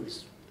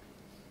rules.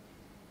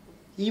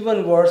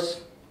 Even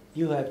worse,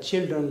 you have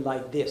children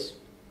like this,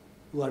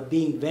 who are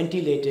being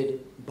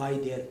ventilated by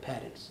their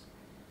parents.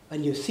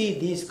 When you see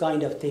these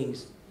kind of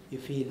things, you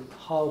feel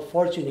how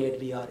fortunate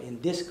we are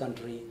in this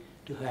country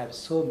to have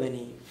so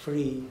many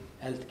free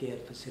healthcare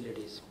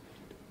facilities.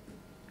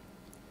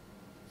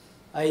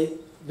 I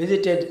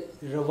visited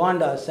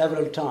Rwanda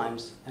several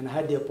times and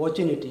had the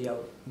opportunity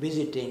of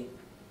visiting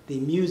the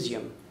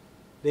museum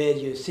where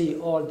you see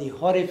all the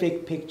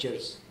horrific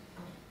pictures,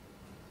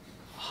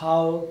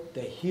 how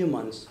the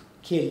humans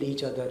killed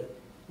each other.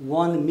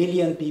 1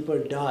 million people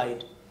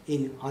died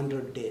in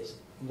 100 days.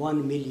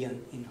 1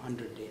 million in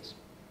 100 days.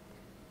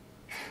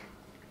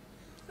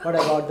 What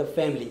about the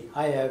family?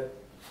 I have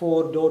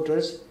 4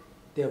 daughters.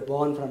 They were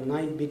born from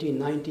between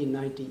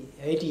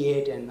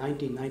 1988 and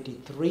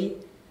 1993.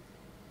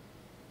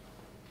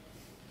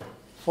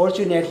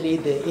 Fortunately,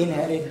 they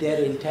inherit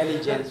their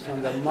intelligence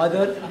from the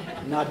mother,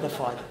 not the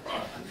father.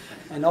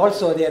 And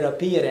also their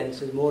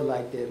appearance is more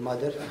like their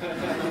mother.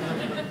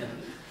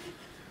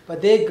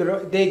 But they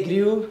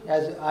grew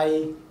as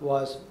I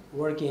was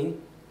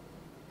working,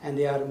 and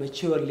they are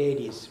mature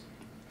ladies.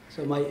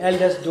 So my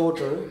eldest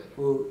daughter,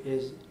 who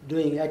is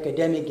doing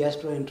academic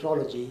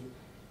gastroenterology,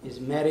 is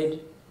married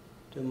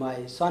to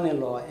my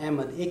son-in-law,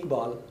 Ahmed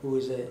Iqbal, who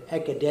is an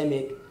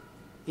academic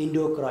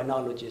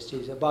endocrinologist.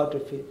 He's about to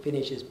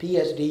finish his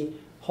PhD.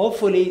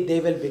 Hopefully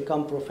they will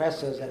become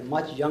professors at a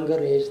much younger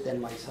age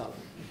than myself.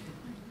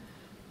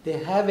 They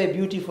have a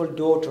beautiful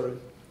daughter,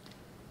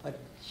 but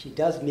she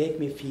does make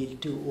me feel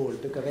too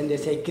old, because when they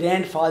say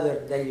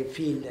grandfather, then you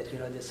feel that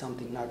there's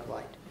something not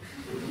right.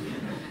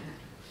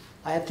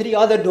 I have 3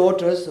 other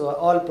daughters who are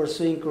all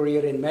pursuing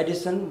career in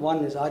medicine.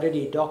 One is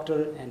already a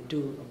doctor and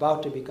 2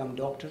 about to become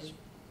doctors.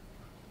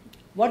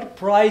 What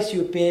price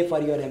you pay for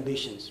your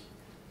ambitions?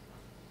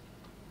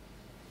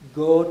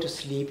 Go to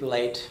sleep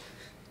late,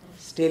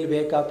 still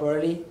wake up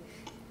early.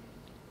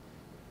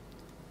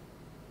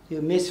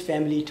 You miss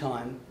family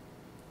time.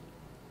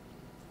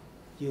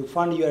 You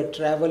fund your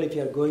travel if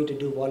you are going to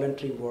do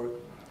voluntary work.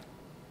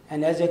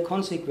 And as a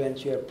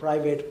consequence, your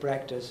private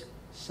practice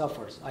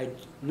suffers. I'm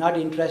not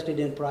interested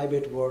in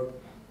private work,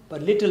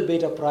 but little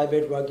bit of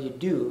private work you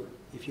do,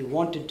 if you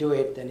want to do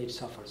it, then it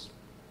suffers.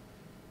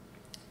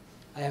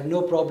 I have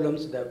no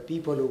problems. The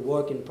people who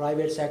work in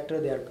private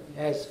sector, they are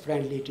as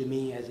friendly to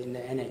me as in the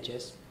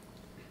NHS.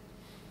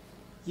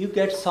 You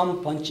get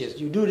some punches.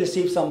 You do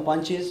receive some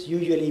punches,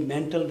 usually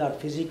mental,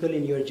 not physical,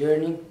 in your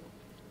journey.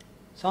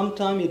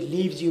 Sometimes it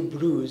leaves you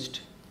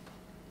bruised,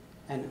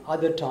 and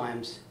other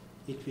times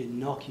it will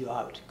knock you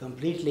out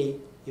completely.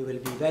 You will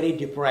be very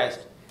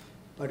depressed.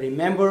 But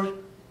remember,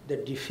 the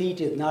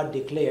defeat is not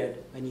declared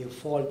when you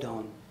fall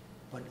down,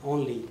 but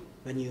only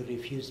when you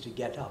refuse to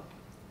get up.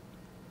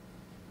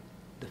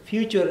 The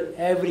future,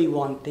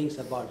 everyone thinks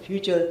about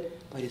future,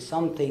 but it's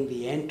something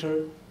we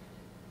enter,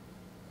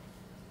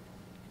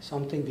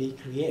 something we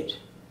create.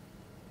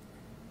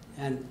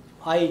 And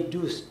I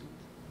do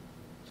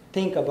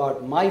think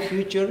about my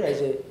future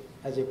as a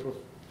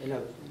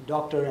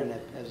doctor and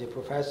as a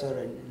professor,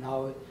 and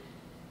now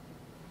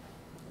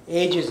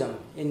ageism.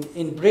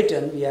 In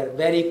Britain, we are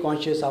very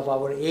conscious of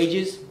our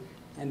ages,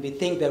 and we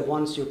think that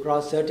once you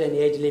cross certain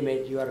age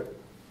limit, you are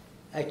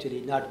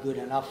actually not good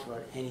enough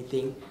for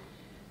anything.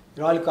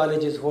 Royal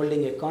College is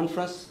holding a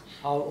conference,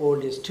 how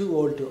old is too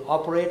old to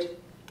operate.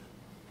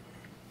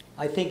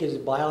 I think it's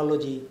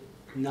biology,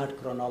 not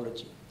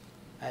chronology.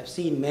 I have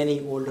seen many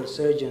older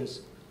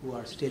surgeons who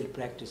are still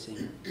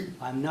practicing.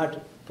 I'm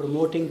not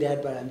promoting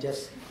that, but I'm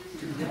just...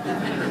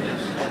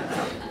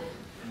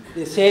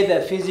 They say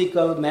that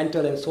physical,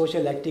 mental, and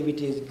social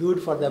activity is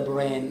good for the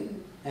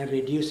brain and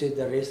reduces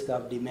the risk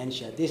of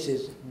dementia. This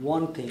is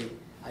one thing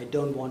I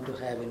don't want to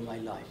have in my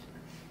life.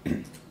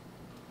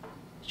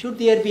 Should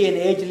there be an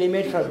age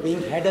limit for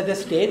being head of the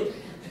state?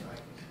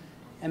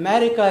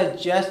 America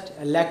has just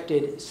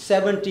elected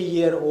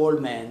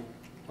 70-year-old man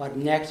for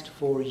next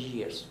 4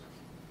 years.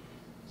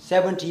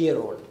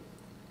 70-year-old.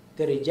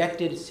 They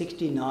rejected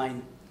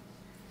 69,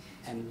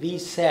 and we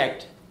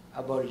sacked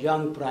our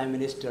young prime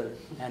minister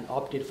and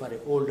opted for an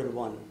older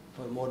one,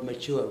 for a more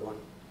mature one.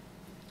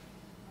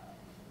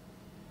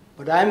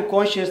 But I am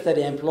conscious that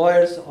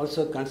employers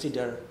also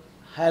consider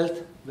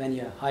health when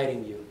you are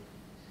hiring you.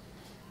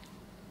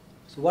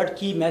 So what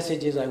key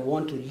messages I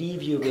want to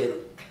leave you with?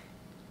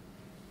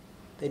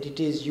 That it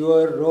is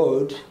your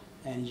road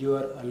and you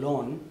are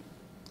alone.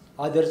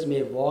 Others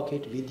may walk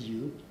it with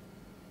you,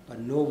 but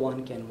no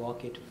one can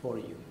walk it for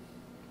you.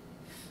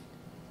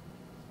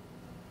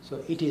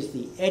 So it is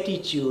the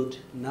attitude,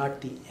 not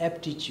the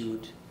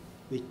aptitude,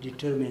 which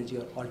determines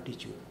your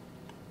altitude.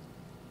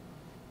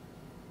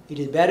 It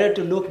is better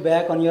to look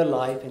back on your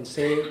life and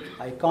say,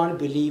 I can't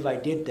believe I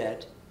did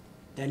that,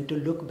 than to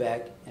look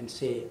back and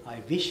say,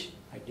 I wish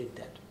I did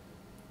that.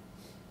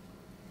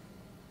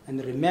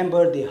 And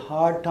remember, the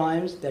hard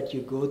times that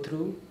you go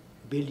through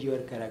build your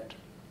character,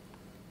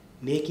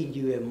 making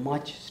you a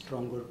much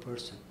stronger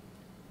person.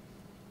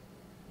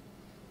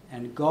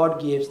 And God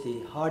gives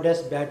the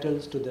hardest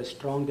battles to the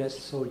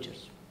strongest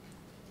soldiers.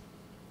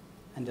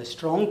 And the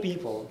strong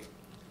people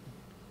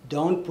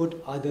don't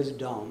put others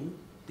down,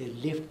 they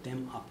lift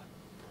them up.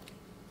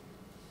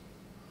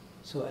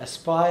 So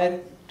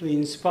aspire to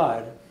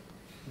inspire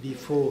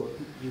before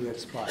you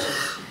expire.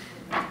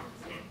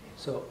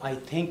 So I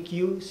thank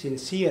you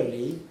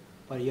sincerely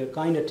for your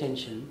kind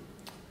attention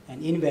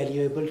and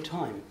invaluable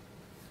time,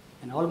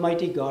 and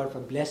Almighty God for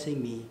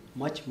blessing me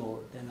much more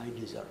than I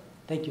deserve.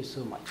 Thank you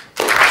so much.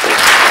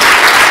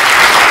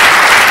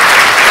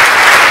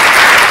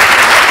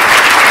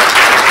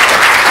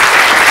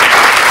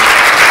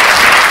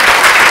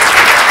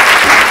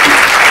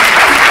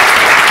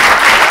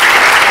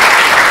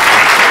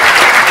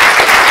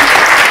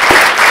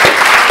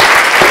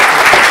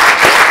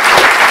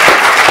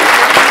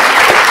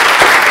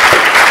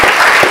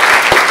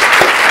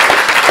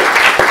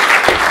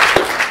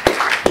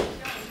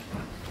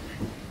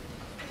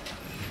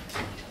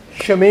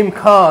 Shamim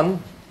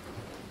Khan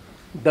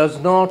does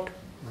not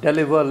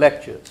deliver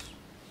lectures.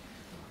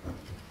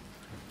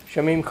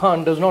 Shamim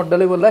Khan does not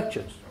deliver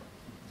lectures.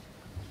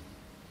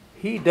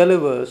 He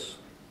delivers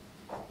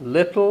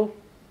little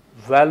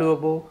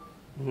valuable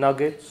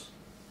nuggets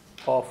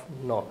of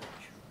knowledge.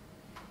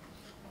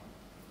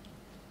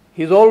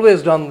 He's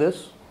always done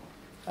this,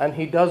 and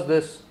he does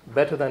this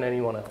better than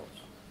anyone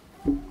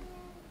else.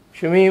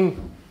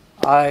 Shamim,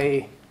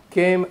 I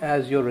came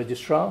as your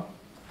registrar.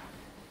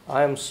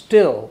 I am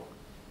still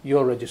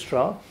your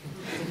registrar.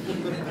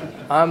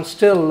 I'm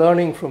still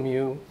learning from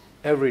you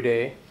every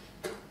day,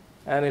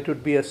 and it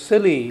would be a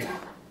silly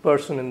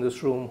person in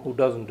this room who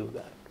doesn't do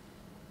that.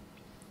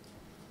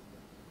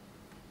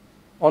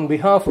 On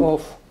behalf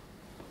of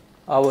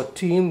our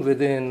team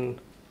within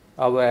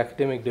our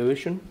academic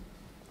division,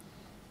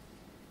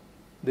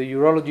 the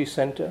Urology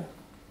Center,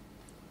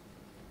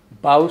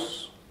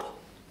 BAUS,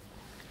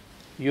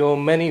 your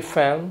many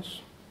fans,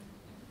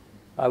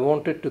 I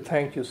wanted to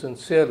thank you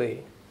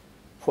sincerely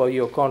for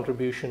your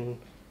contribution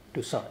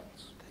to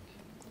science.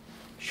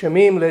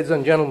 Shamim, ladies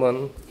and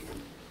gentlemen,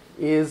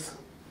 is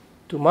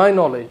to my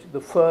knowledge, the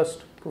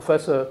first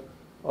professor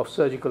of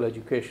surgical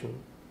education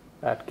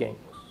at King's.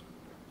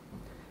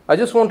 I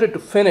just wanted to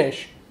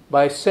finish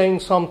by saying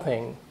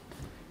something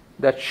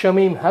that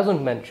Shamim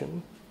hasn't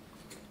mentioned,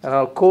 and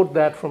I'll quote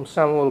that from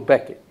Samuel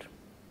Beckett.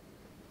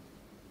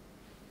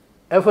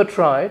 Ever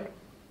tried,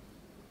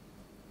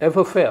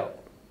 ever failed?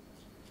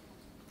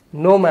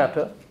 No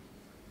matter,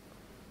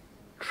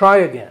 try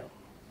again,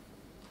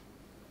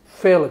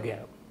 fail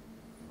again,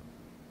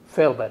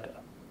 fail better.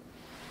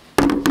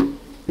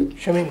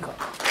 Shamim Khan.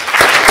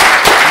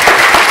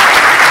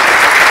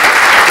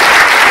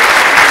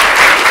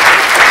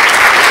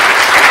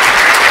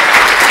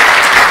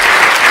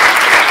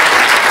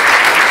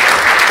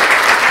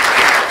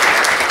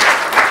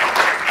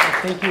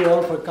 Thank you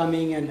all for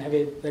coming and have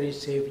a very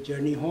safe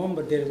journey home.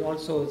 But there is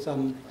also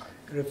some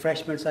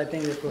refreshments. I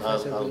think the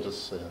professor I'll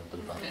just say a bit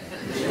about that.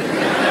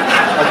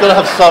 I've got to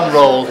have some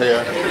role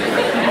here.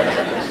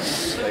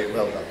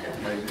 Well done.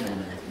 Many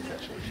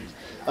congratulations.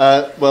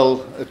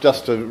 Well,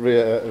 just to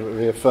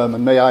reaffirm,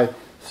 and may I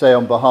say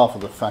on behalf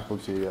of the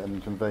faculty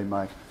and convey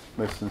my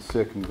most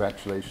sincere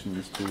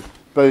congratulations to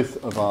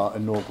both of our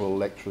inaugural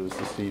lecturers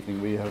this evening.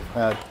 We have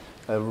had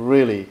a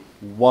really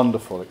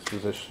wonderful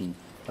exposition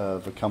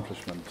of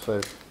accomplishment.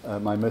 So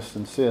my most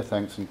sincere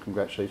thanks and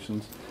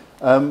congratulations.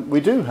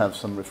 We do have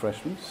some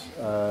refreshments.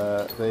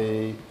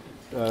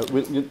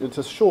 It's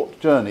a short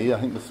journey. I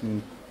think there's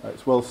some,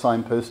 it's well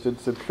signposted.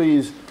 So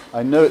please,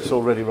 I know it's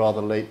already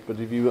rather late, but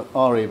if you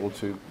are able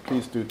to,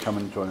 please do come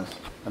and join us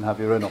and have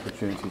your own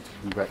opportunity to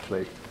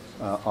congratulate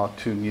our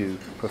two new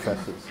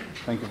professors.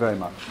 Thank you very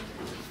much.